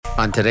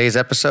On today's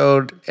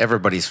episode,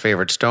 everybody's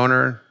favorite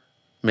stoner,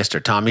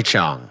 Mr. Tommy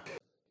Chong.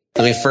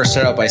 Let me first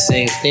start out by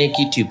saying thank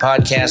you to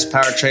Podcast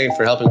Powertrain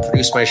for helping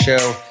produce my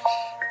show.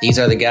 These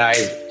are the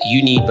guys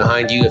you need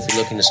behind you if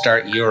you're looking to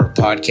start your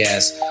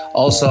podcast.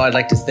 Also, I'd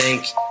like to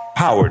thank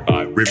Powered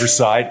by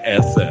Riverside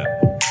FM.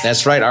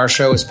 That's right, our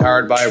show is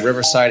powered by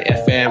Riverside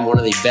FM, one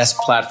of the best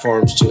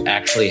platforms to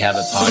actually have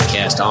a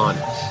podcast on.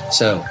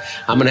 So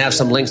I'm going to have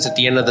some links at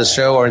the end of the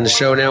show or in the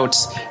show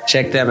notes.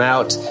 Check them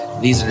out.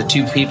 These are the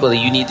two people that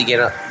you need to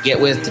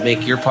get with to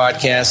make your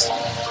podcast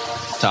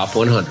top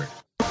 100.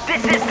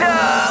 This is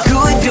the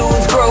Good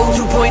Dudes Grow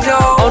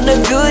 2.0. On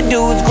the Good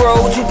Dudes Grow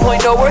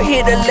 2.0, we're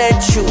here to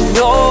let you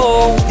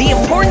know the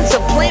importance of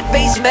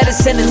plant-based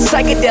medicine and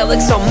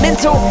psychedelics on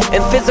mental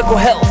and physical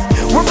health.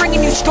 We're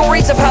bringing you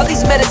stories of how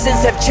these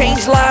medicines have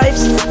changed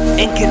lives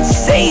and can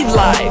save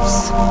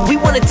lives. We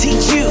want to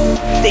teach you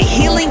the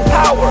healing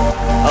power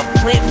of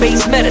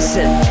plant-based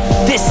medicine.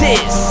 This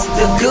is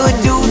the Good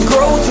Dudes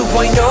Grow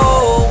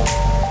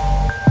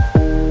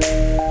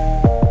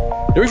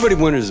 2.0. Everybody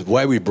wonders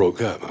why we broke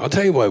up. I'll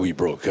tell you why we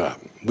broke up.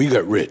 We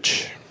got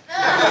rich. And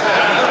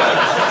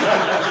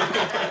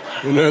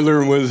I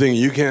learned one thing,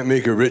 you can't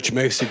make a rich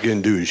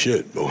Mexican do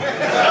shit, boy.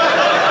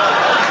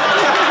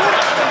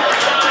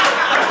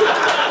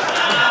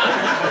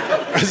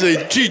 I say,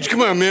 Cheech,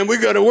 come on, man, we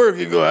gotta work.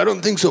 You go, I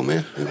don't think so,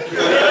 man.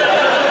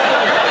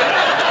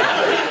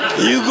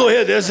 You go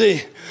ahead. I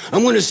say,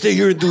 I'm gonna stay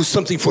here and do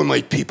something for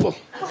my people.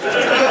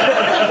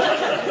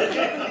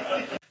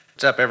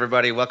 What's up,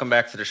 everybody? Welcome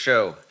back to the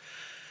show.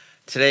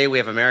 Today we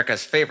have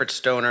America's favorite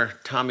stoner,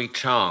 Tommy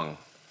Chong.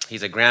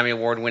 He's a Grammy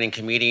Award-winning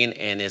comedian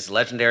and is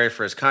legendary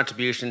for his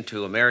contribution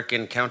to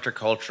American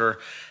counterculture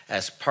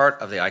as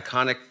part of the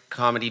iconic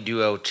comedy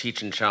duo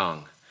Cheech and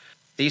Chong.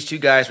 These two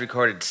guys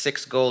recorded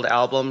 6 gold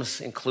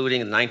albums, including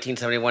the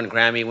 1971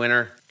 Grammy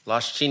winner,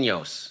 Los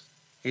Chinos.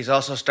 He's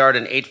also starred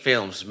in 8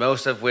 films,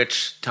 most of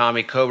which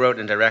Tommy co-wrote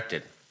and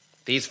directed.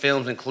 These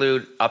films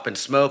include Up in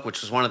Smoke,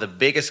 which was one of the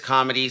biggest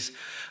comedies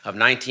of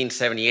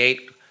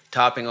 1978,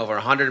 topping over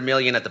 $100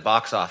 million at the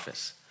box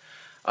office.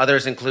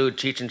 Others include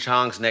Cheech and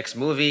Chong's next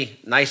movie,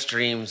 Nice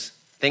Dreams,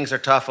 Things Are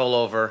Tough All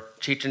Over,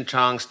 Cheech and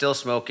Chong Still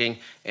Smoking,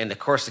 and The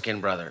Corsican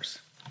Brothers.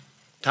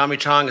 Tommy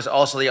Chong is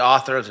also the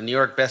author of the New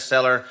York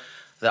bestseller,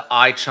 The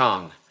I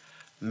Chong,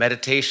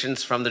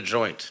 Meditations from the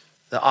Joint.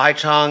 The I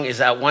Chong is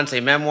at once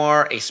a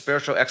memoir, a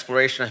spiritual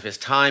exploration of his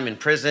time in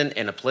prison,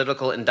 and a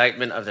political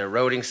indictment of the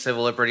eroding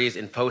civil liberties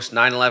in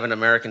post-9/11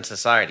 American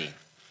society.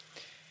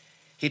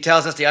 He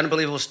tells us the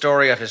unbelievable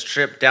story of his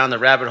trip down the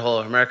rabbit hole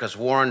of America's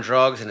war on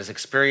drugs and his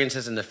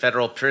experiences in the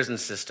federal prison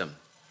system.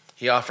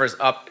 He offers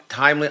up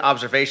timely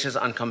observations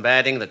on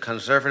combating the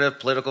conservative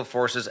political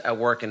forces at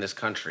work in this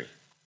country.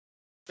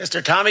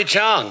 Mr. Tommy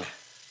Chong.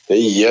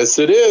 Yes,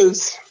 it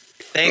is.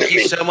 Thank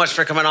you so much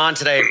for coming on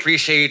today. I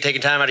appreciate you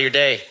taking time out of your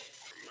day.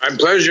 My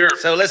pleasure.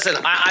 So listen,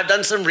 I've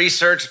done some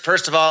research.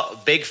 First of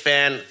all, big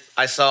fan.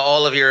 I saw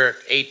all of your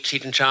 8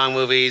 Cheech and Chong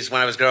movies when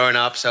I was growing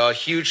up, so a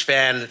huge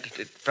fan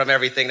from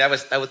everything.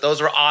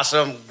 Those were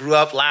awesome. Grew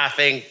up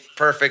laughing.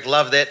 Perfect.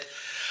 Loved it.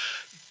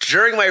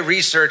 During my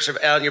research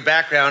on your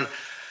background,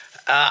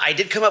 I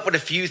did come up with a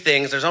few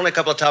things. There's only a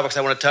couple of topics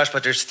I want to touch,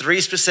 but there's 3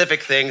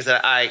 specific things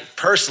that I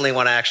personally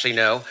want to actually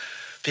know.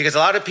 Because a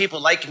lot of people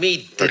like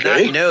me did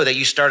not know that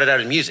you started out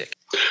in music.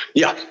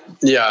 Yeah.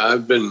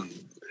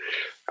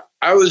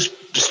 I was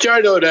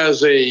started out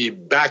as a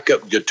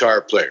backup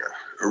guitar player,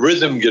 a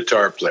rhythm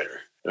guitar player.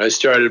 I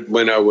started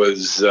when I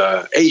was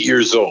 8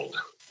 years old.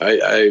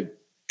 I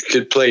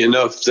could play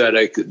enough that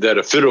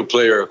a fiddle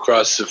player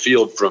across the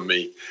field from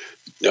me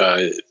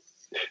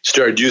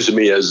started using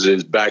me as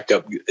his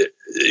backup.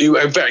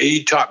 In fact,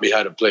 he taught me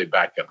how to play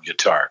backup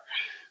guitar.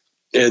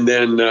 And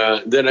then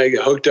I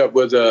hooked up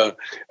with a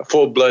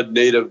full-blood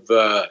native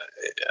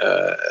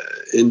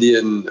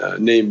Indian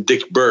named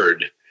Dick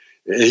Bird.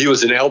 And he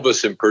was an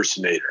Elvis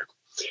impersonator.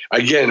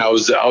 Again, I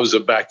was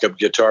a backup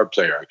guitar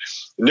player.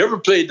 Never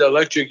played the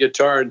electric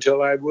guitar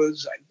until I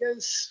was, I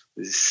guess,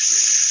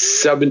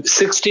 17.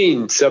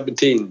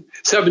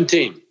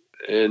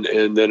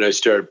 And then I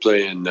started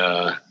playing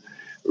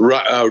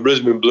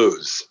rhythm and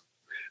blues.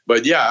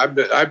 But yeah, I've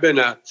been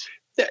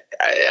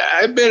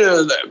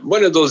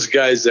one of those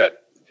guys that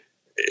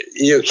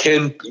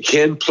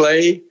can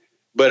play,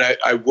 but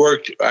I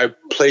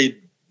played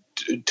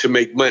to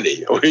make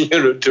money, or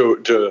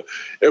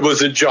it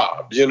was a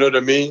job. You know what I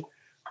mean?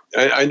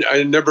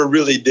 I never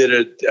really did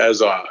it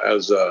as a.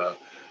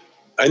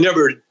 I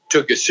never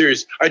took it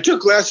serious. I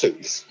took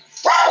lessons.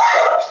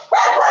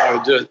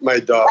 My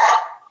dog.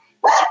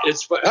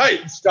 It's fun.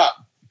 Hey,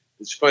 stop!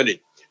 It's funny.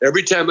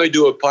 Every time I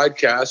do a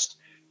podcast,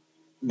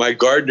 my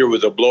gardener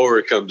with a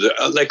blower comes,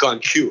 like on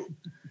cue.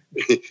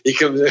 He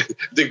comes,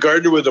 the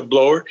gardener with a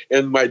blower,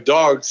 and my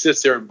dog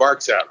sits there and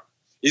barks at him.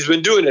 He's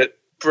been doing it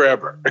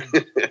forever.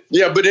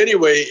 Yeah, but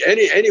anyway,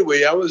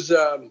 I was,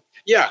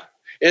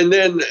 And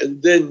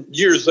then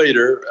years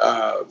later,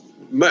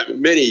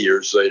 many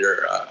years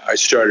later, I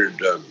started,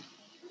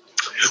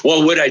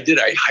 what I did,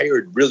 I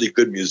hired really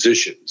good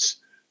musicians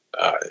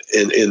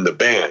in the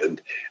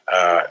band.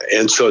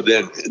 And so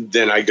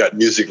then I got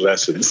music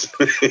lessons,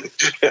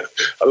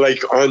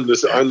 like on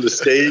the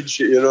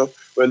stage,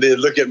 when they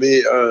look at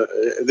me,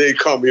 they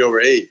call me over.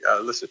 Hey,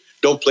 listen,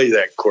 don't play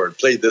that chord.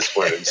 Play this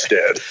one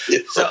instead.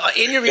 So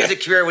in your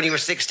music career, when you were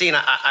 16,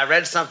 I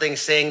read something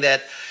saying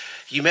that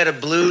you met a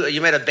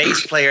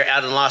bass player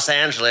out in Los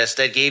Angeles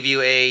that gave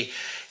you a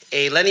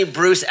Lenny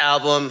Bruce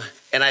album,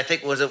 and I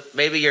think was it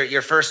maybe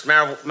your first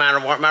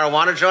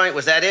marijuana joint?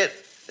 Was that it?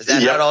 Is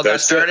that how it all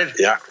got started?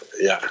 It.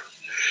 Yeah.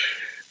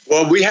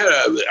 Well, we had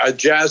a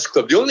jazz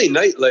club. The only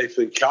nightlife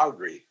in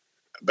Calgary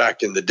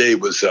back in the day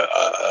was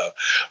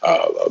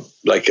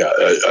like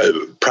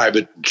a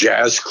private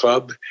jazz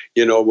club,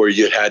 where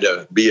you had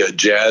to be a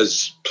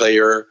jazz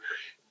player.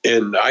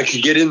 And I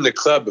could get in the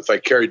club if I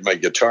carried my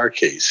guitar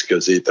case,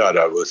 because they thought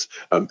I was,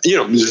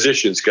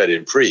 musicians got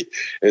in free.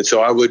 And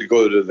so I would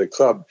go to the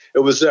club.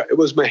 It was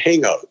my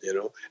hangout,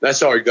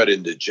 That's how I got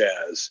into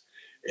jazz.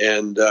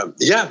 And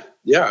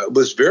it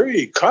was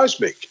very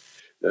cosmic.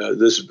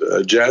 This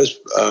jazz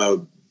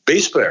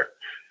bass player,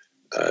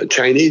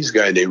 Chinese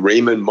guy named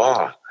Raymond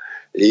Ma,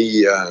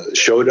 he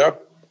showed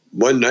up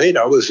one night.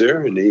 I was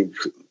there, and he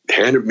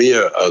handed me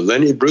a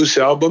Lenny Bruce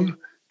album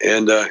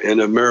and a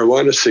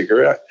marijuana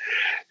cigarette.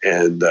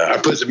 And I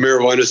put the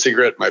marijuana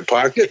cigarette in my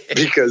pocket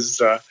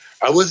because I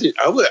was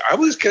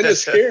kind of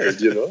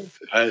scared,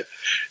 I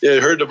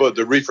heard about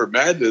the reefer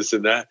madness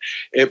and that,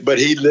 but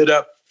he lit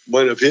up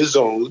one of his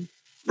own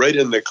right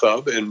in the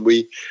club, and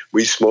we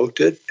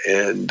smoked it,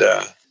 and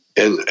I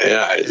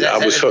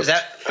was hooked.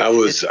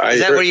 Is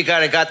that where you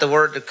kind of got the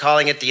word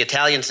calling it the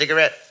Italian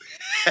cigarette?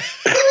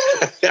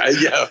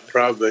 Yeah,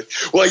 probably.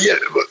 Well, yeah,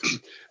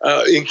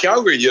 in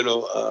Calgary,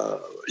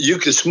 you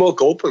could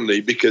smoke openly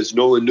because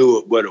no one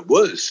knew what it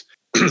was.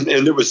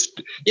 And there was,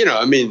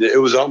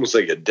 it was almost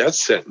like a death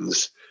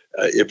sentence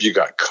if you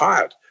got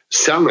caught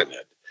selling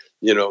it,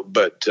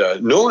 but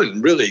no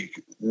one really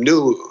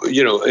knew,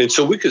 and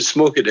so we could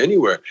smoke it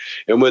anywhere.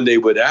 And when they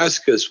would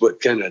ask us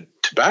what kind of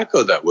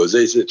tobacco that was,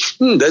 they said,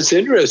 that's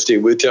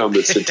interesting. We tell them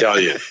it's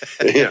Italian.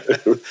 Yeah.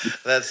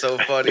 That's so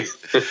funny.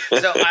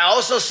 So I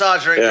also saw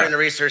during the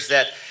research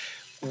that,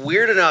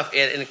 weird enough,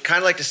 and kind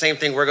of like the same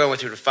thing we're going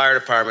through the fire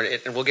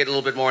department, and we'll get a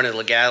little bit more into the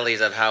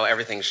legalities of how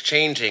everything's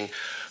changing,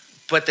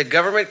 but the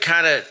government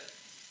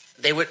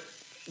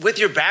with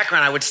your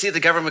background, I would see the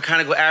government kind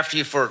of go after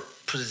you for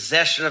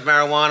possession of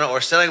marijuana or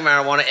selling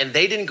marijuana, and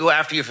they didn't go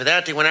after you for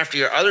that. They went after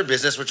your other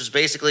business, which was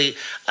basically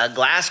a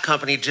glass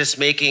company just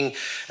making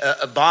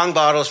bong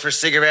bottles for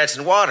cigarettes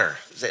and water.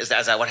 Is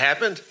that what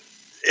happened?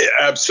 Yeah,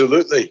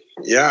 absolutely.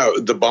 Yeah,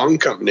 the bong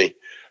company.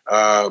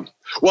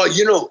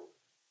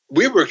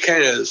 We were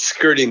kind of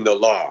skirting the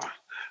law.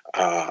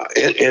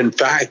 In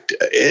fact,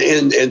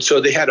 and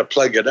so they had to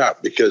plug it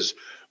up because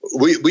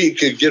we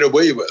could get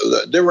away with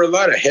it. There were a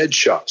lot of head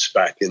shops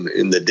back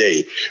in the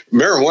day.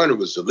 Marijuana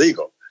was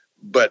illegal,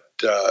 but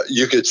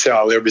you could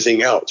sell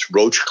everything else,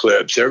 roach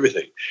clips,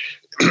 everything,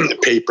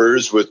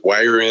 papers with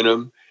wire in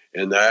them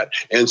and that.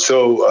 And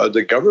so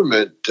the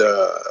government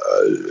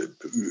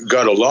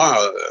got a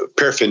law,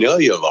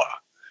 paraphernalia law.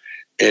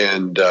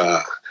 And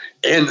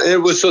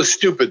it was so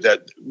stupid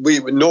that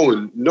no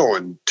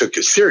one took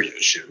it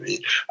serious.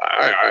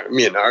 I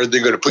mean, are they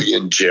going to put you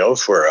in jail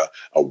for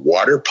a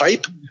water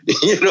pipe?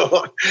 In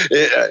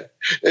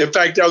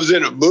fact, I was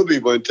in a movie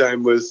one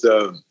time with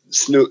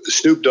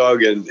Snoop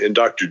Dogg and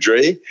Dr.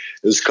 Dre. It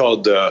was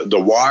called The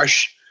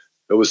Wash.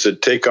 It was a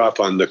takeoff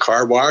on the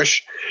car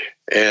wash.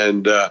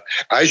 And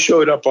I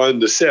showed up on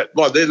the set.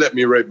 Well, they let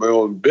me write my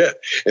own bit.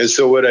 And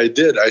so what I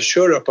did, I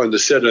showed up on the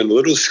set on a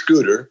little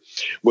scooter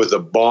with a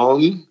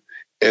bong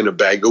and a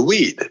bag of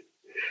weed.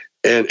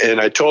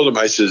 And I told him,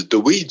 I says, the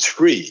weed's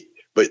free,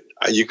 but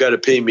you got to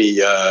pay me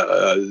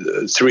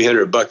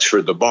 $300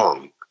 for the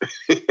bong.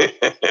 and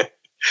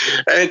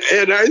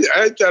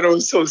I thought it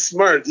was so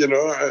smart,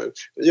 the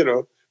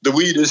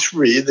weed is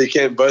free. They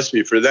can't bust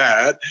me for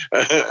that.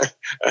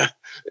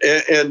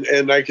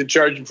 and I could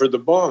charge them for the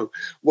bong.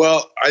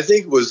 Well, I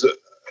think it was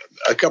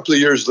a couple of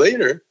years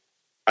later,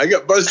 I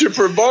got busted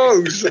for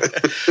bongs.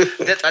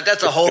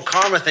 That's a whole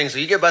karma thing. So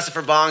you get busted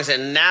for bongs,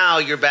 and now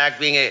you're back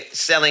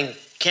selling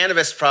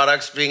cannabis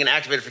products, being an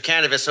activator for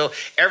cannabis. So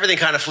everything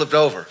kind of flipped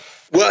over.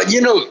 Well,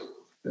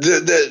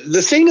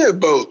 the thing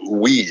about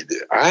weed,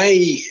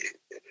 I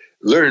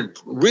learned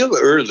real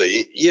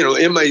early,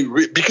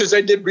 because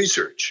I did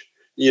research,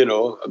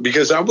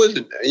 because I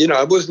wasn't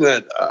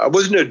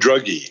a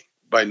druggie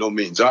by no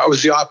means. I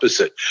was the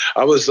opposite.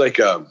 I was like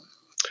a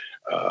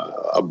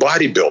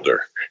bodybuilder.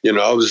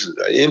 I was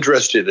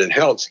interested in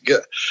health.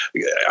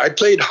 I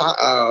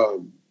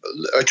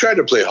tried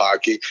to play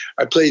hockey.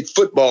 I played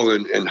football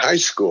in high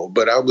school,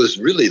 but I was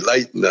really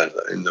light in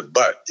the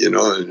butt, in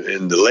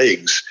the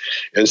legs.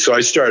 And so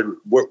I started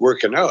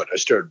working out. I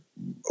started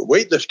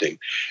weightlifting,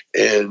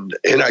 and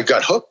I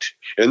got hooked.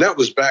 And that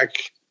was back,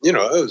 it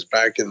was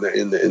back in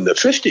the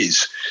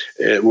 50s,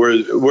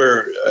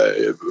 where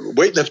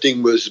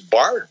weightlifting was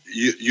barred.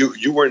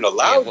 You weren't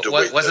allowed to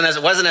weight. Wasn't as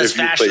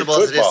fashionable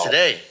as it is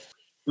today.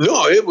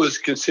 No, it was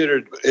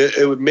considered,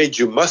 it made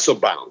you muscle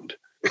bound.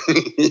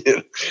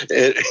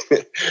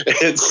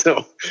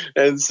 So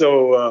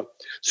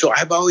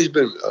I've always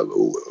been,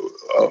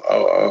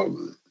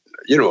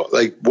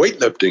 like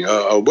weightlifting,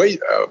 a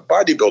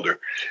bodybuilder.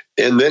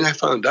 And then I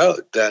found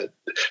out that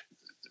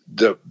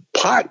the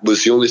pot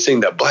was the only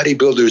thing that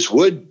bodybuilders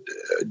would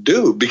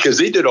do, because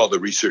they did all the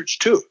research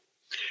too.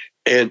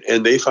 And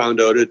they found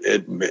out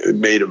it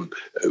made them,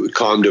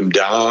 calmed them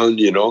down,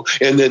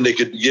 and then they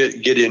could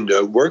get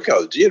into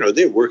workouts.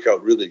 They work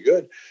out really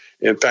good.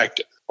 In fact,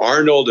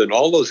 Arnold and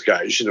all those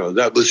guys,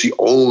 that was the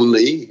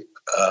only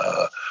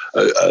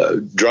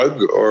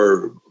drug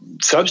or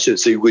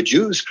substance they would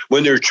use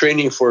when they're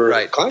training for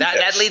contests.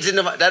 That leads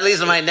into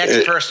my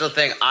next personal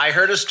thing. I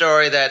heard a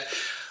story that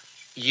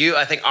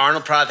I think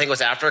Arnold probably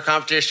was after a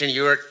competition.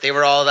 They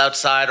were all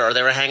outside, or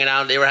they were hanging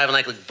out. They were having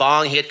like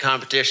bong hit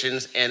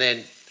competitions, and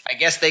then I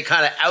guess they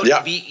kind of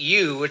outbeat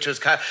you, which was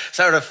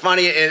sort of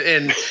funny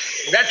in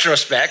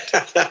retrospect.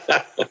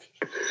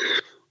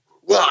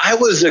 Well, I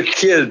was a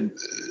kid,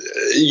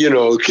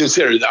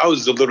 considered I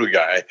was the little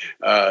guy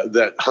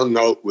that hung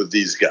out with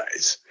these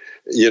guys.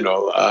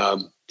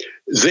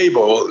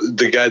 Zabo,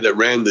 the guy that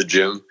ran the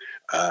gym,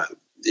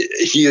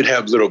 he would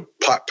have little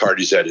pot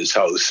parties at his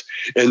house,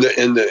 and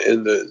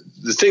the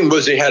thing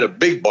was, they had a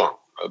big bong,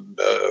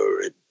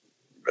 a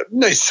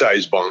nice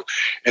size bong,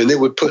 and they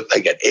would put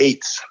like an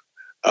eighth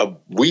of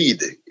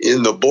weed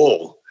in the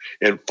bowl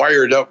and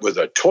fire it up with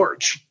a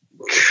torch,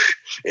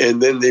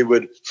 and then they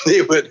would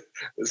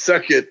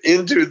suck it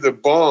into the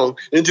bowl,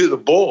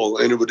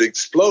 and it would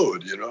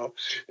explode.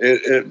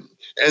 And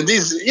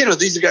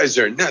these guys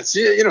are nuts.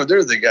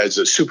 They're the guys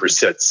that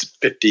supersets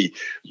 50,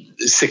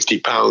 60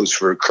 pounds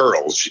for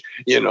curls,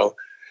 and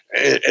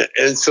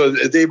so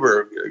they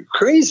were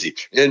crazy.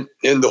 And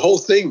the whole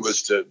thing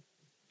was to,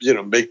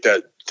 make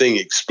that thing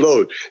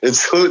explode. And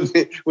so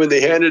when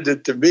they handed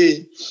it to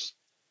me,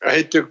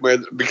 I took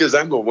because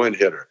I'm a one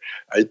hitter,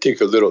 I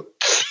take a little,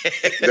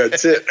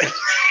 that's it.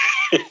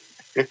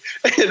 And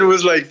it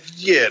was like,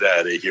 get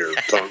out of here,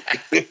 punk.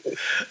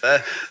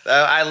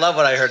 I love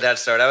when I heard that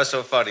story. That was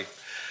so funny.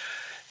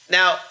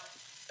 Now,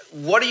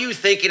 what are you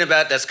thinking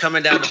about that's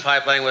coming down the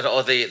pipeline with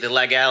all the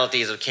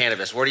legalities of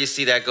cannabis? Where do you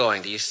see that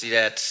going? Do you see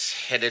that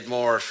headed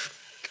more?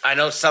 I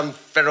know some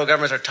federal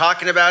governments are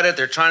talking about it.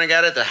 They're trying to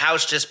get it. The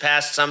House just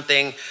passed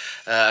something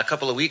a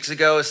couple of weeks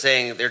ago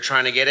saying they're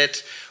trying to get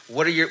it.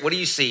 What do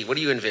you see? What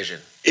do you envision?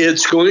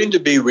 It's going to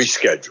be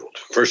rescheduled.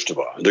 First of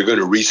all, they're going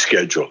to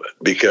reschedule it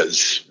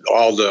because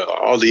all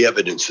the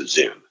evidence is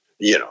in.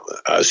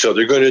 So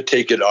they're going to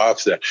take it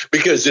off that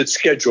because it's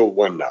Schedule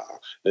 1 now.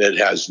 It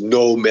has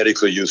no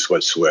medical use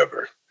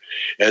whatsoever.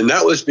 And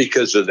that was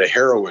because of the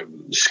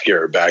heroin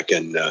scare back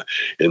in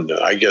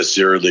I guess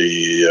the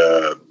early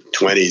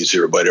 20s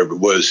or whatever it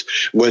was,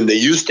 when they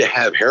used to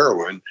have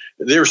heroin.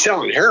 They were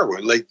selling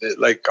heroin like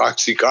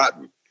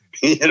Oxycontin.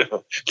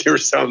 They were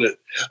selling it,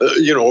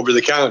 over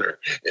the counter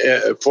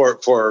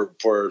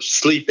for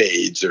sleep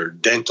aids or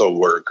dental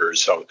work or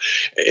so.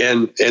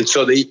 And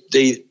so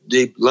they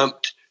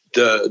lumped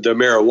the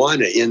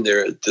marijuana in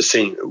there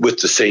with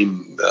the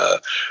same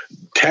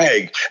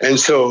tag. And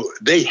so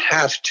they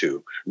have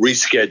to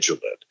reschedule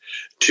it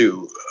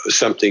to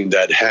something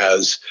that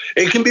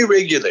it can be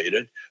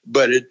regulated,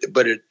 but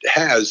it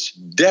has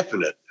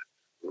definite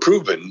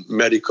proven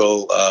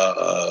medical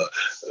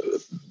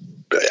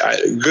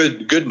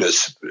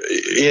goodness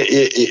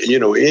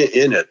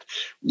in it,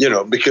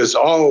 because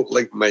all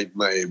my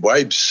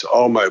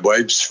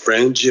wife's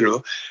friends,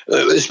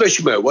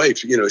 especially my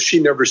wife, she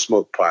never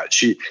smoked pot.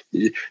 She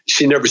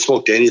never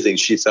smoked anything.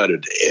 She thought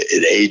it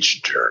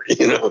aged her,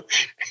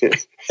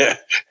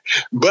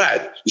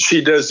 but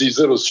she does these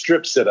little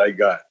strips that I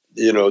got,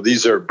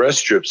 these are breast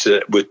strips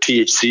with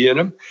THC in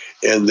them,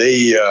 and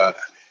they're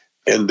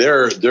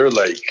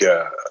like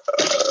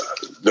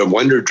the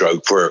wonder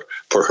drug for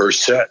her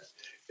set.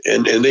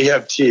 And they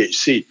have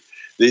THC.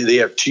 They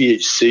have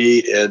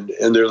THC,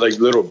 and they're like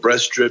little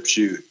breast strips.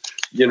 You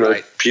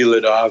peel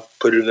it off,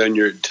 put it on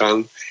your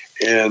tongue,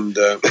 and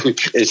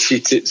she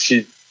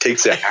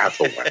takes a half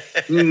of one.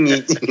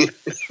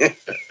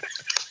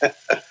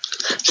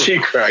 She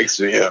cracks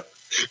me up.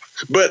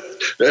 But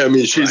I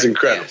mean, she's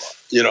incredible,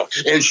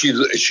 and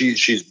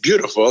she's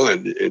beautiful,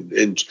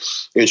 and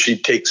she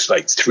takes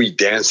like 3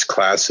 dance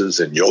classes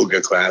and yoga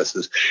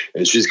classes,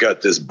 and she's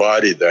got this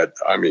body that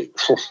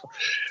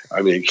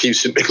it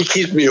keeps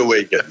me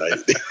awake at night.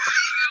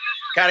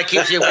 Kind of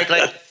keeps you awake,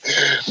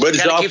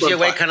 keeps you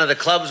awake. Kind of the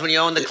clubs when you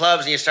own the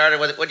clubs and you started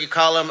with what do you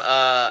call them?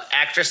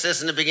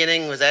 Actresses in the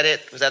beginning. Was that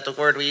it? Was that the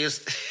word we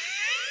used?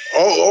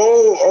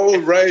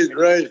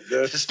 Right.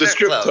 The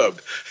strip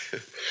club.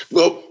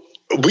 Well,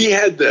 we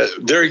had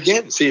there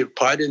again,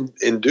 pot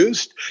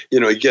induced,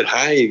 you get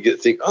high and you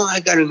think, I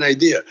got an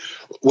idea.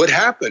 What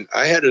happened?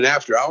 I had an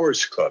after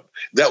hours club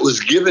that was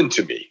given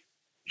to me.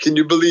 Can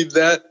you believe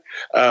that?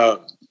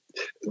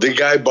 The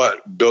guy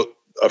built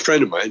a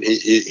friend of mine.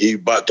 He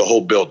bought the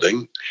whole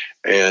building,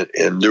 and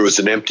there was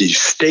an empty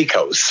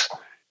steakhouse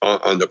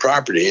on the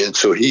property. And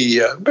so he,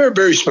 very,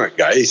 very smart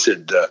guy, he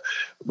said,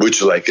 would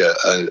you like a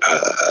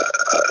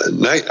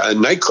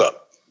nightclub,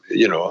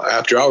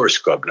 after hours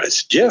club? And I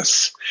said,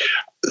 yes,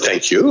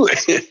 thank you.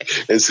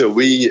 And so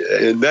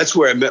and that's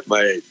where I met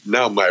my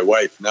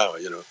wife now,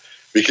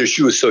 because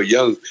she was so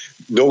young,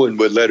 no one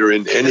would let her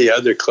in any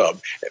other club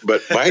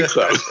but my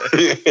club.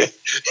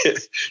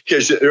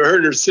 Because her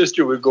and her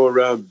sister would go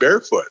around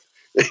barefoot.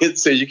 And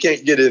so you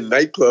can't get in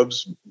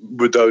nightclubs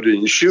without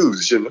any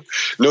shoes,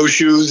 no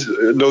shoes,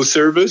 no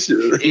service.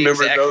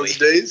 Remember those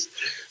days?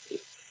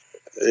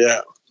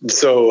 Yeah.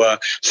 So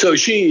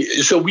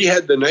we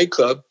had the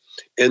nightclub,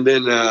 and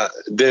then I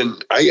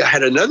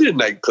had another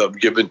nightclub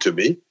given to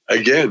me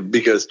again,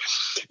 because,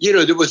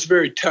 it was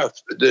very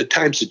tough. The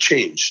times had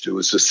changed. It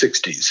was the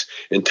 60s,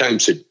 and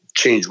times had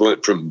changed,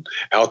 went from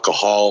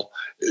alcohol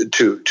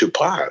to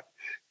pot.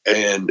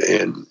 And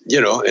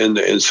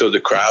so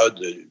the crowd,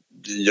 the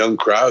young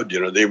crowd,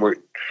 they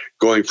weren't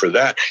going for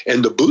that.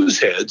 And the booze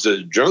heads,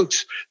 the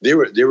drunks, they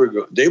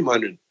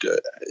wanted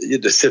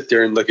to sit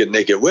there and look at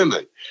naked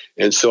women.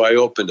 And so I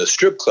opened a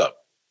strip club,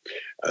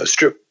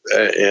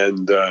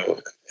 and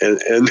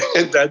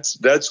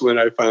that's when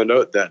I found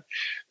out that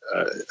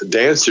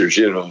dancers,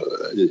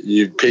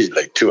 you paid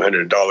like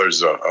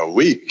 $200 a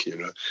week,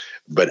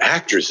 but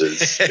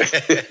actresses,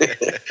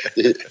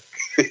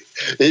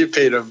 you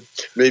paid them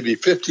maybe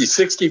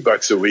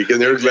 $50-$60 a week,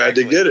 and they were glad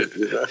to get it.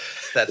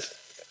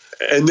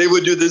 And they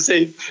would do the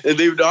same, and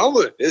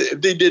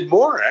they did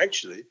more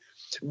actually,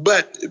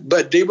 but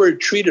they were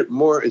treated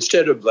more,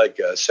 instead of like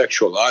a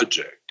sexual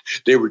object,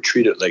 they were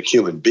treated like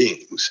human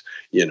beings,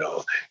 and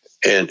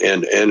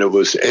it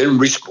was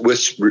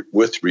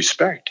with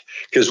respect,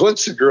 because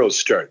once the girls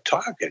start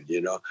talking,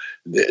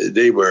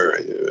 they were,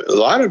 a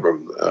lot of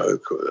them,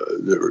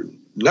 they were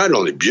not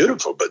only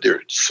beautiful, but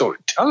they're so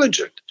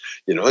intelligent,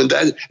 and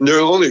they're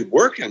only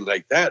working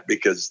like that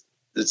because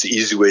it's an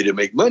easy way to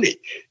make money,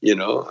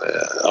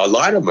 a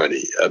lot of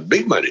money,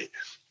 big money.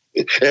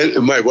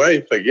 And my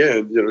wife,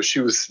 again, she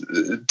was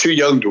too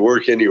young to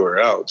work anywhere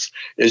else,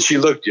 and she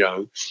looked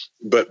young,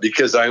 but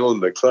because I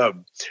owned the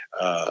club,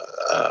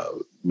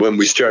 when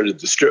we started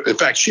the strip, in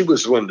fact, she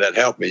was the one that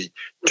helped me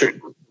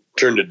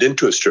turn it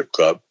into a strip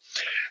club.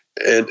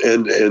 And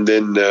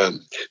then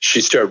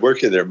she started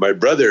working there. My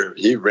brother,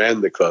 he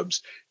ran the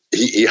clubs.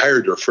 He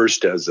hired her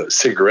first as a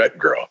cigarette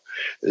girl,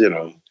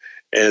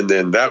 and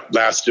then that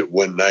lasted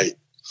one night.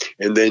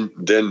 And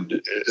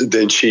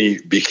then she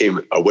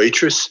became a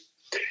waitress,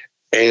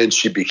 and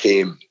she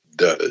became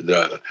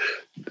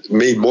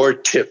made more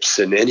tips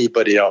than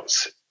anybody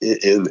else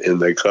in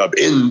the club,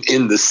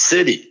 in the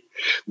city.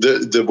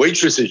 The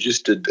waitresses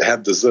used to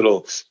have this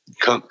little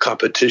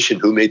competition,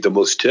 who made the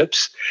most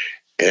tips,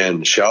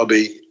 and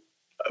Shelby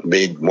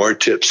made more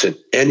tips than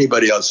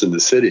anybody else in the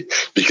city,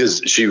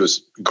 because she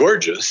was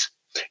gorgeous,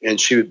 and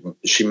she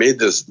made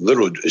this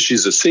little,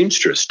 she's a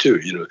seamstress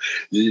too,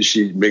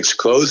 she makes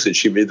clothes, and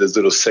she made this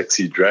little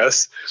sexy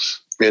dress,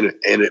 and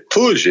it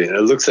pulls you, and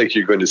it looks like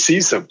you're going to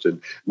see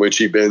something when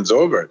she bends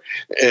over,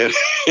 and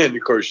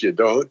of course you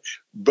don't,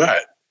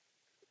 but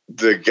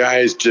the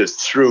guys just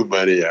threw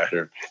money at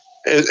her.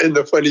 And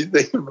the funny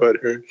thing about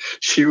her,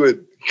 she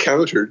would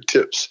count her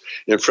tips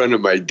in front of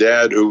my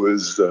dad, who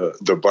was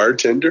the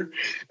bartender.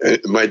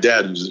 My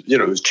dad was,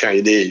 was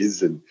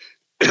Chinese and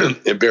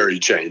very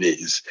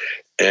Chinese,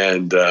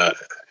 and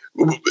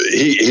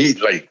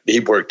he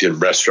worked in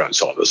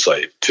restaurants all his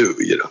life too,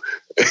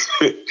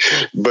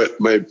 but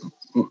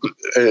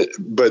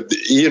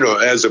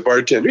as a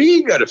bartender,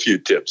 he got a few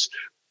tips.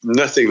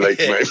 Nothing like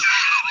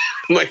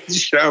my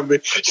Shelby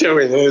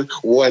had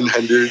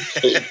 100,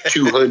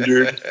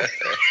 200.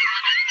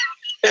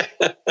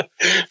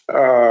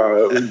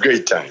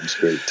 Great times.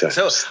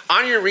 So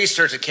on your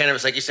research at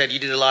cannabis, like you said, you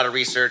did a lot of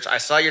research. I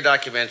saw your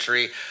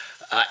documentary.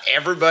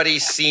 Everybody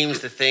seems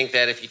to think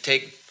that if you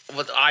take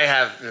what I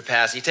have in the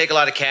past, you take a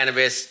lot of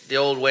cannabis. The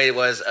old way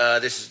was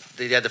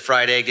they had the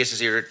fried egg. This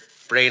is your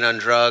brain on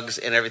drugs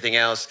and everything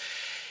else.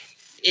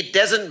 It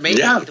doesn't make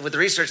with the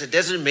research. It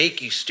doesn't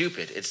make you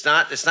stupid. It's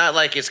not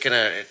like it's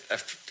gonna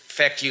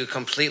affect you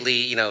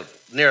completely.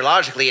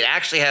 Neurologically, it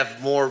actually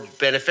have more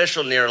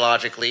beneficial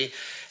neurologically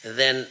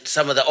than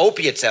some of the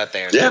opiates out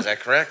there. Yeah. Is that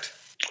correct?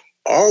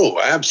 Oh,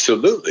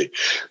 absolutely.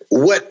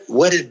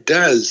 What it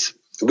does,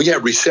 we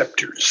have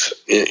receptors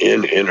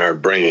in our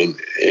brain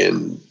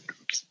and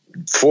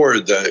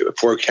for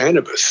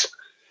cannabis.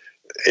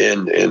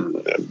 And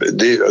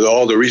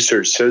all the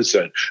research says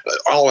that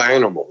all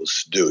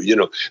animals do.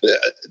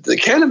 The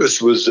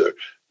cannabis was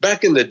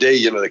back in the day.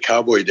 The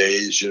cowboy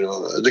days.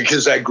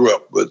 Because I grew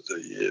up with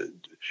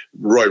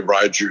Roy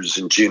Rogers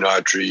and Gene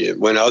Autry, and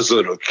when I was a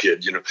little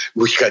kid,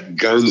 we got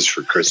guns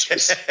for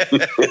Christmas.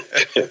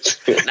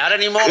 Not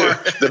anymore.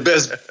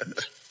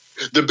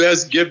 The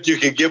best gift you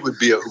could get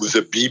was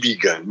a BB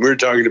gun. We were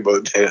talking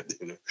about that.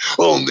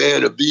 Oh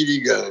man, a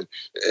BB gun.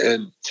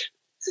 And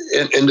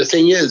the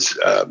thing is,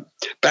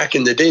 back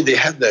in the day, they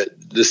had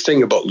this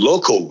thing about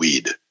local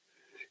weed.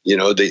 You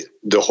know, the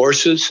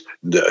horses,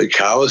 the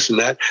cows and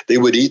that, they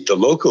would eat the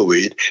local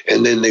weed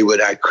and then they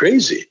would act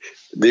crazy.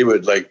 They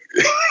would like,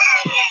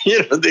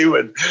 they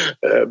would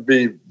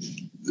be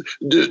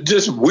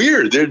just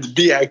weird. They'd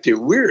be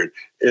acting weird.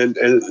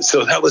 And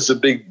so that was a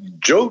big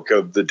joke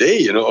of the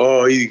day,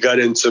 oh, he got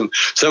in some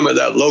of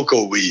that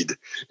local weed,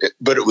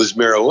 but it was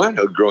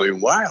marijuana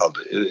growing wild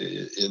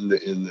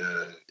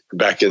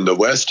back in the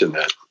West and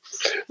that.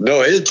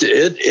 No,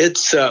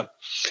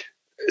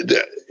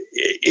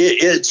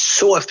 it's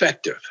so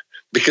effective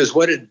because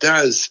what it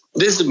does,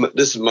 this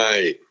is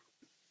my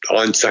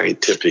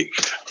unscientific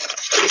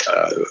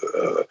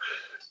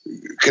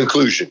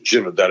conclusions,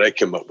 that I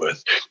came up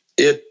with.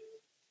 It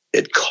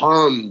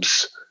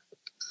calms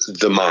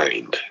the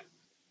mind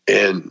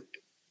and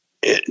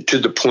to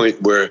the point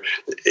where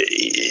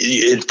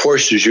it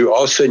forces you,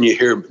 all of a sudden you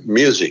hear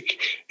music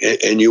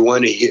and you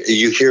want to hear,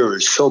 you hear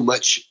so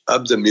much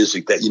of the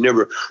music that you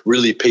never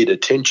really paid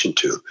attention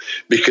to,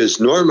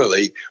 because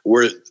normally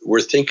we're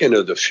thinking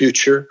of the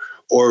future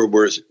or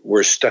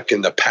we're stuck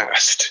in the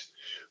past.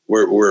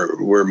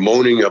 We're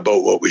moaning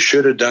about what we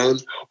should have done,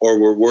 or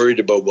we're worried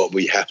about what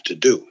we have to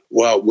do.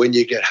 Well, when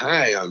you get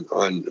high on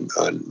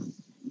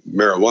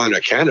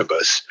marijuana,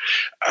 cannabis,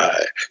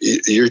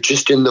 you're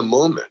just in the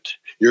moment.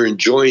 You're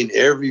enjoying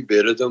every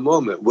bit of the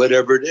moment,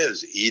 whatever it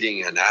is,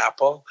 eating an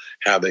apple,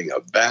 having a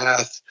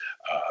bath,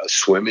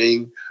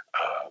 swimming,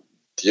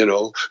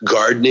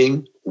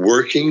 gardening,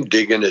 working,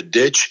 digging a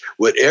ditch,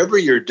 whatever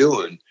you're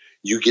doing,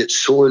 you get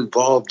so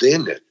involved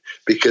in it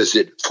because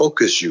it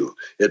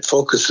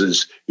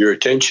focuses your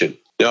attention.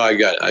 Now I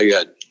got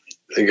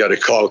a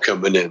call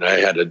coming in. I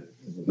had to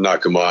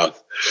knock them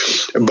off,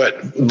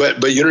 but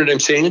you know what I'm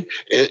saying?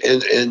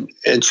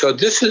 And so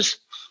this is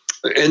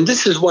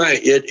why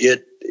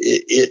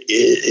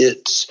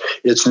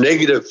it's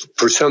negative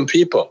for some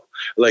people,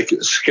 like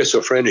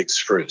schizophrenics,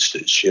 for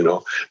instance,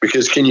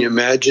 because can you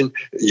imagine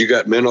you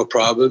got mental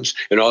problems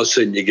and all of a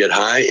sudden you get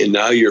high and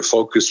now you're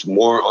focused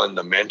more on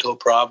the mental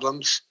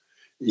problems,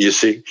 you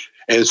see?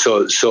 And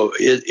so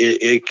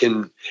it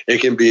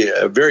can be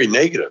a very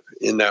negative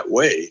in that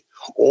way,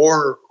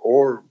 or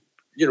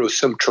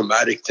some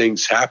traumatic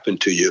things happen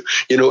to you,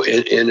 and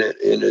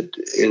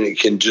it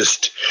can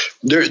just,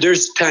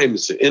 there's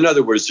times, in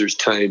other words, there's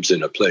times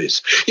and a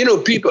place.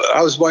 People,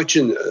 I was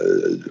watching,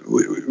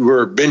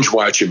 we're binge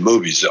watching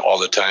movies all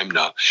the time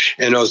now.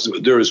 And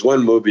there was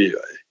one movie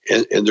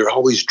and they're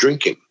always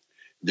drinking.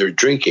 They're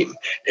drinking.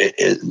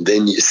 And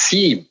then you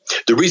see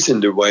the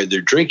reason why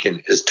they're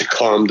drinking is to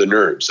calm the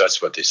nerves. That's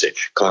what they say,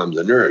 calm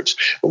the nerves.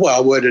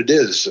 Well, what it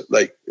is,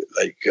 like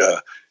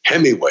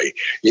Hemingway,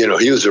 he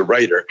was a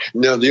writer.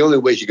 Now, the only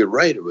way he could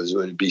write it was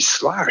when it'd be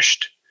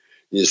sloshed,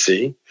 you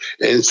see?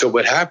 And so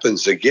what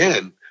happens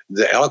again,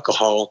 the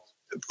alcohol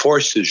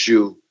forces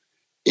you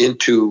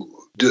into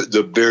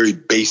the very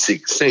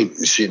basic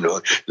things,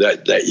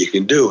 that you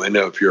can do. And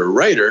now if you're a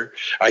writer,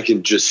 I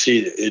can just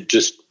see it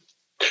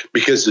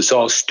because it's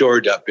all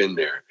stored up in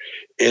there,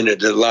 and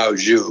it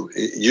allows you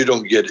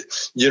don't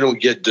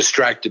get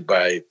distracted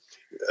by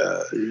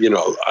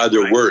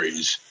other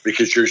worries,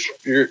 because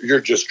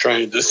you're just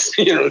trying to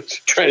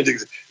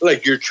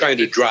like you're trying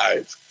to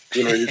drive.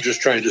 You're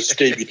just trying to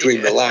stay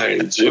between the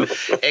lines.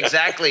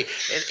 Exactly,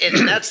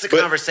 and that's the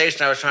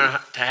conversation I was trying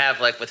to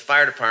have, like with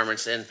fire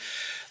departments and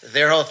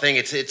their whole thing.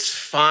 It's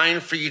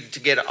fine for you to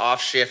get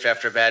off shift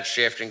after a bad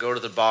shift and go to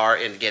the bar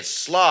and get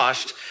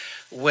sloshed,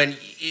 when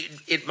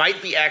it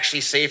might be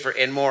actually safer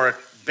and more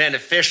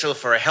beneficial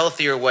for a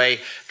healthier way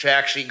to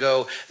actually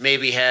go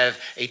maybe have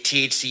a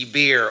THC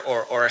beer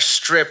or a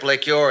strip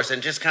like yours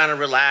and just kind of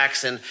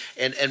relax and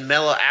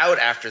mellow out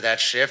after that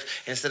shift,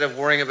 instead of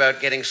worrying about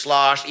getting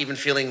sloshed, even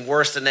feeling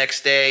worse the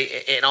next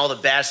day, and all the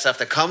bad stuff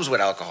that comes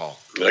with alcohol.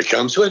 That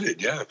comes with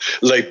it, yeah.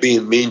 Like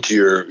being mean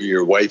to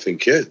your wife and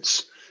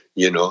kids,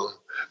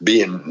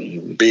 being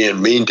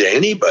mean to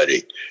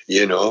anybody,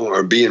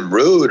 or being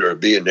rude or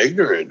being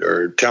ignorant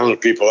or telling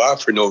people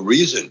off for no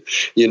reason,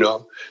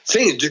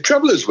 The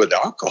trouble is with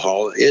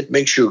alcohol, it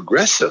makes you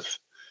aggressive,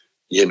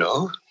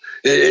 It'll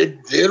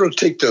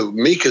take the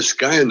meekest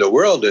guy in the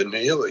world and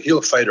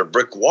he'll fight a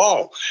brick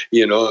wall,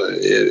 you know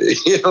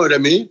what I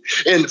mean?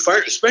 And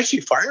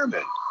especially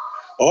firemen.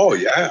 Oh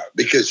yeah,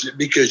 because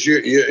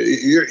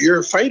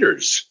you're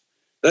fighters.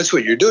 That's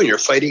what you're doing. You're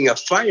fighting a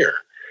fire.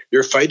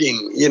 You're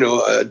fighting,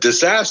 a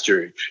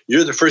disaster.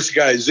 You're the first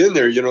guys in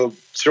there,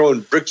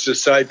 throwing bricks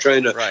aside,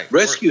 trying to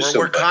rescue somebody.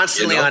 We're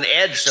constantly on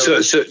edge. So,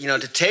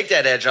 to take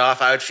that edge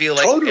off, I would feel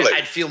like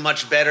I'd feel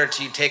much better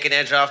to take an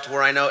edge off to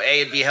where I know,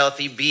 A, it'd be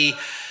healthy, B,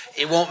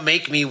 it won't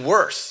make me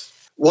worse.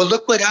 Well,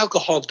 look what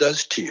alcohol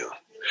does to you.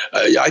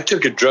 I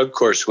took a drug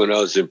course when I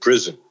was in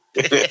prison.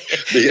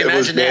 It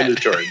was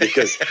mandatory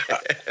because...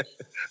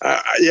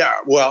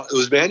 it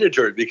was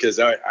mandatory because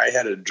I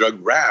had a drug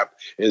rap,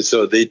 and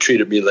so they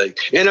treated me like,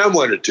 and I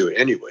wanted to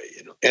anyway,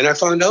 And I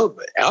found out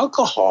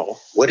alcohol,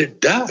 what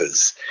it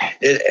does,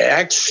 it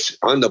acts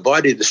on the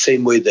body the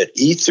same way that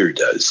ether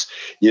does.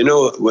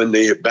 When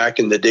back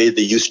in the day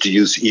they used to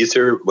use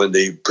ether when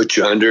they put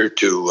you under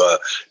to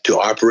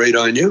operate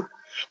on you.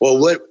 Well,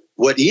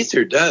 what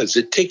ether does,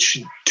 it takes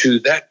you to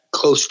that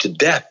close to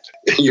death.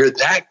 You're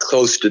that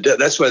close to death.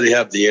 That's why they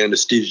have the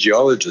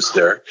anesthesiologist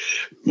there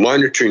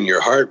monitoring your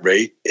heart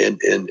rate and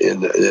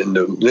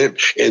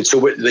so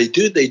what they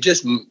do, they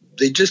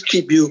just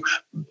keep you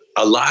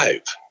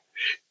alive.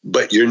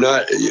 But you're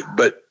not,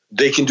 but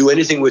they can do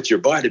anything with your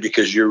body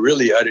because you're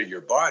really out of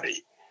your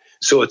body.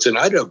 So it's an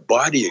out of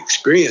body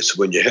experience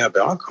when you have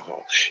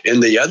alcohol.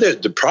 And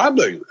the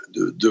problem,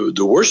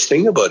 the worst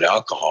thing about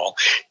alcohol,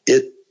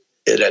 it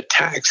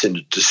attacks and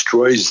it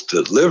destroys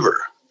the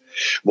liver.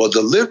 Well,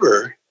 the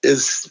liver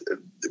is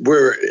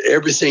where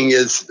everything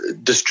is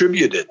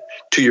distributed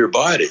to your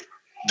body,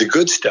 the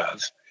good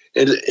stuff.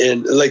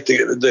 And like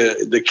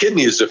the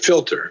kidney is the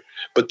filter,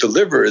 but the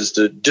liver is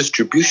the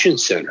distribution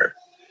center.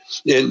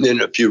 And then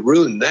if you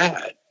ruin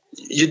that,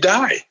 you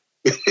die.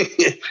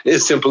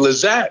 As simple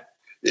as that.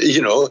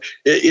 You know,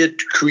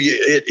 it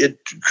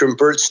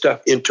converts stuff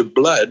into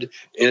blood,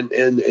 and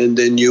then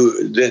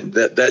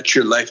that's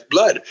your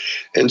lifeblood.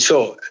 And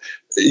so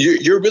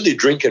you're really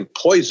drinking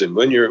poison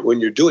when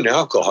you're doing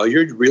alcohol.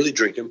 You're really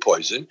drinking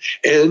poison,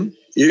 and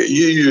you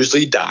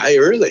usually die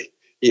early.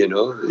 You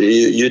know,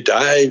 you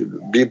die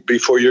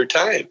before your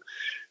time.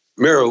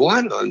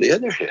 Marijuana, on the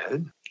other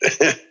hand,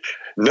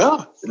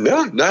 no,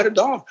 not at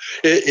all.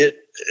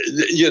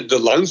 The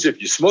lungs,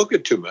 if you smoke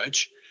it too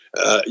much,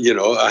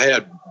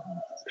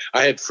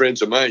 I had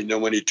friends of mine,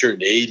 when he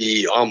turned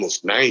 80,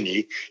 almost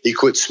 90, he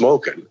quit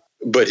smoking,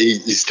 but he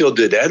still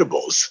did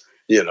edibles,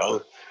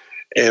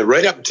 and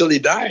right up until he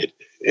died.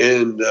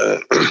 And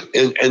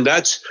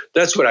that's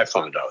what I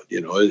found out,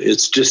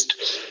 it's just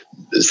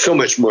so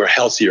much more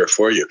healthier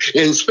for you.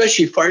 And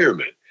especially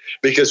firemen,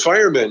 because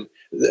firemen,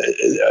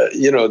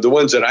 the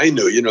ones that I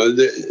knew,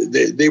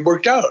 they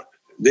worked out.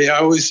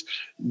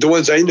 The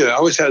ones I knew,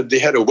 they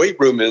had a weight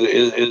room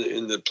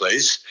in the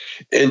place,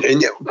 and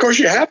of course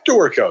you have to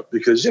work out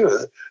because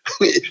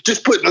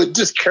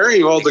just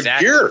carrying all the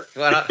gear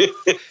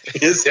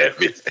is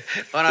heavy.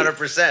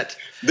 100%.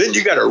 Then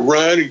you got to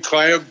run and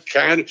climb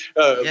ladders.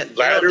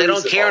 They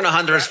don't care on a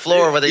 100th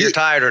floor whether you're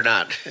tired or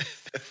not.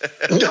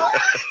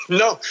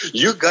 No,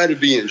 you got to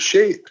be in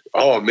shape.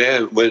 Oh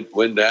man,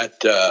 when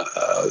that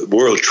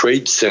World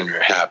Trade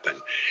Center happened,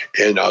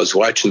 and I was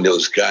watching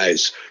those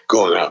guys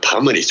going up, how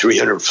many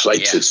 300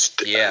 flights of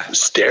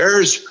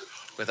stairs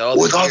with all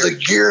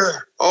the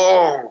gear.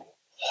 Oh,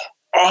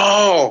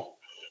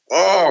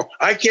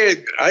 I can't.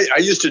 I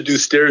used to do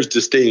stairs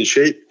to stay in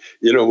shape.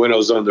 When I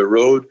was on the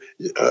road,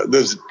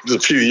 this was a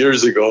few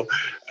years ago,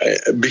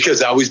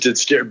 because I always did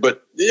stairs,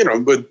 but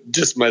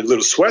just my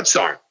little sweats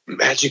on.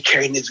 Imagine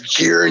carrying this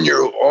gear in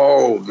your,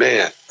 oh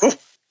man.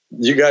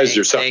 You guys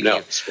are something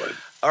else.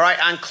 All right,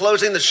 on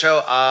closing the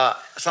show,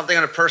 something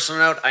on a personal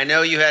note. I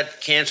know you had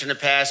cancer in the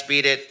past,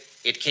 beat it.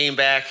 It came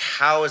back.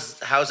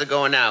 How's it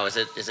going now? Is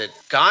it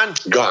gone?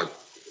 Gone.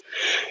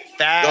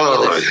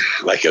 Fabulous.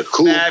 Gone. Like a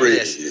cool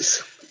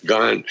breeze.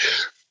 Gone.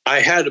 I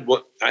had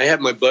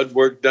my blood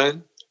work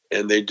done,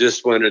 and they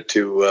just wanted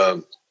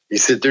to, he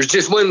said, there's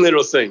just one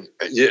little thing.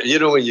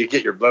 When you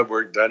get your blood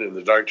work done and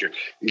the doctor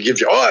gives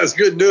you, that's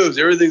good news.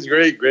 Everything's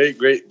great.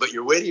 But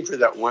you're waiting for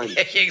that one.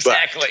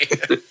 Exactly.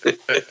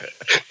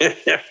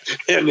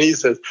 And he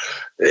says,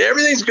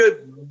 everything's good,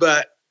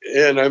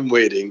 and I'm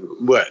waiting.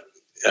 What?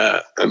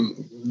 I'm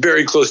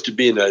very close to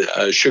being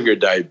a sugar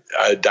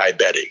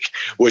diabetic,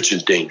 which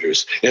is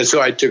dangerous. And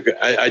so I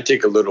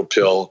take a little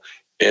pill,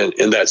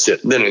 and that's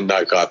it. And then I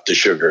knock off the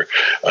sugar,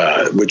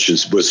 which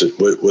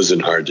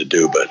wasn't hard to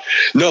do. But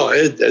no,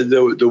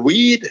 the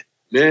weed,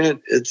 man,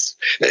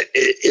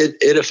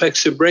 it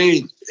affects the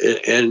brain,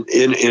 and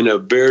in a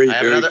very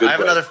very good way. I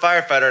have another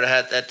firefighter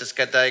that just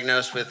got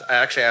diagnosed with.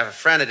 Actually, I have a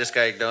friend that just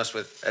got diagnosed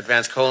with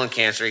advanced colon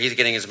cancer. He's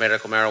getting his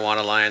medical marijuana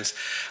alliance.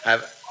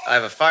 I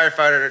have a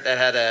firefighter that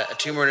had a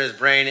tumor in his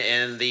brain,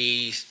 and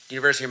the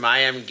University of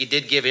Miami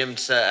did give him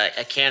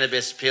a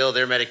cannabis pill,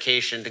 their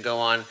medication, to go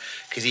on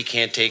because he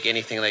can't take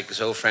anything like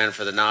Zofran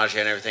for the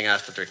nausea and everything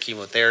else with their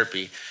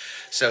chemotherapy.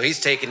 So he's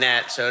taking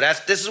that. So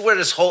this is where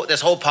this whole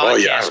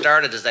podcast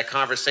started, is that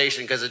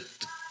conversation, because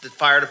the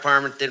fire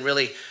department didn't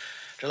really.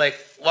 They're like,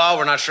 well,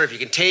 we're not sure if you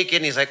can take it.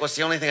 And he's like, well, it's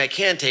the only thing I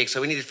can take, so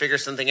we need to figure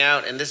something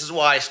out. And this is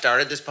why I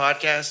started this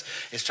podcast,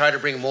 is try to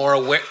bring more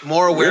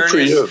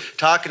awareness,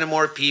 talking to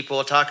more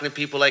people, talking to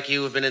people like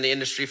you who've been in the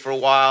industry for a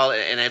while,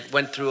 and I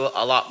went through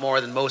a lot more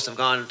than most have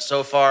gone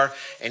so far,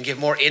 and give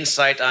more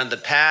insight on the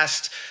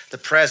past, the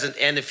present,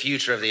 and the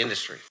future of the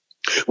industry.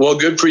 Well,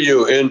 good for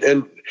you, and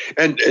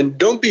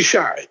don't be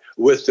shy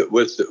with the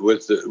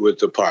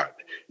pot.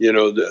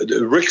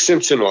 The Rick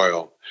Simpson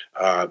oil,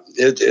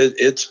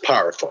 it's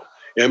powerful.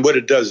 And what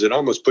it does, it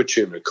almost puts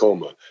you in a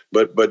coma.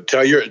 But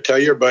tell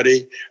your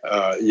buddy,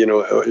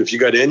 if you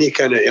got any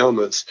kind of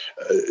ailments,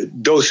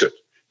 dose it.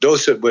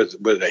 Dose it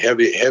with a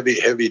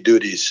heavy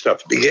duty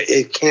stuff.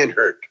 It can't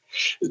hurt.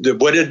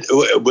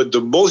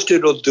 The most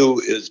it'll do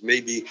is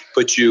maybe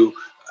put you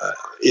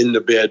in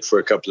the bed for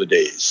a couple of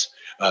days.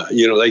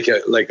 Like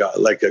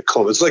a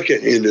coma. It's like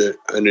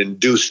an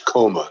induced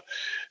coma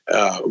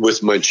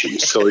with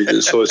munchies.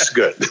 So it's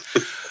good.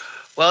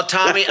 Well,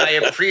 Tommy, I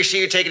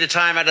appreciate you taking the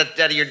time out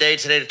of your day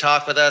today to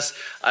talk with us.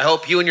 I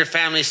hope you and your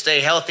family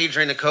stay healthy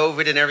during the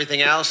COVID and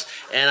everything else,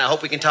 and I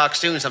hope we can talk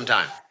soon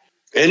sometime.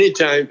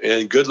 Anytime,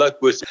 and good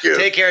luck with you.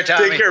 Take care,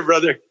 Tommy. Take care,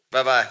 brother.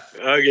 Bye-bye.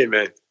 Okay,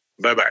 man.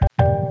 Bye-bye.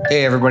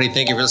 Hey, everybody.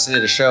 Thank you for listening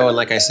to the show. And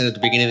like I said at the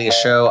beginning of the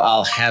show,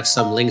 I'll have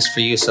some links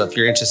for you. So if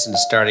you're interested in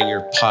starting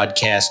your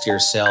podcast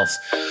yourself,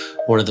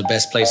 one of the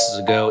best places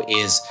to go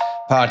is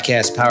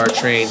Podcast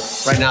Powertrain.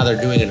 Right now,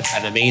 they're doing an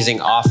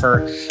amazing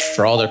offer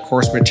for all their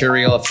course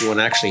material. If you want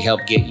to actually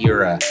help get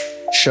your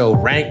show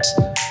ranked,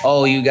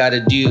 all you got to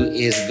do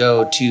is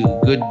go to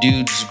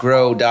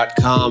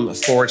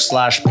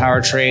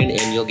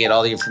gooddudesgrow.com/powertrain and you'll get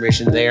all the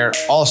information there.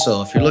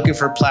 Also, if you're looking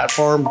for a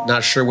platform,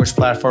 not sure which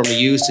platform to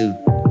use to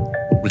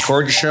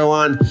record your show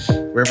on,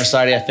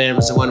 Riverside FM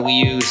is the one we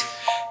use.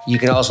 You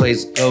can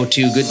always go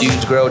to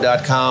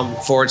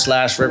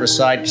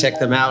gooddudesgrow.com/Riverside. Check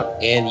them out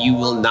and you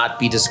will not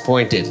be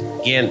disappointed.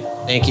 Again,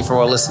 thank you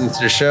for listening to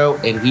the show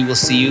and we will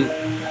see you.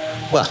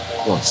 Well,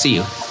 we won't see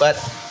you, but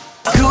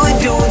Good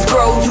Dudes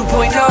Grow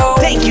 2.0.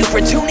 Thank you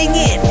for tuning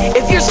in.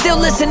 If you're still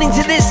listening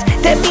to this,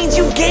 that means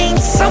you gained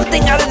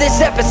something out of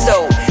this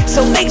episode.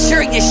 So make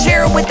sure you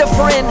share it with a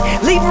friend,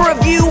 leave a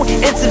review,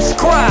 and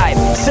subscribe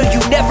so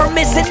you never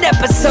miss an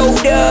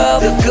episode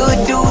of the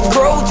Good Dudes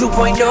Grow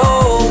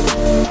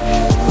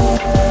 2.0.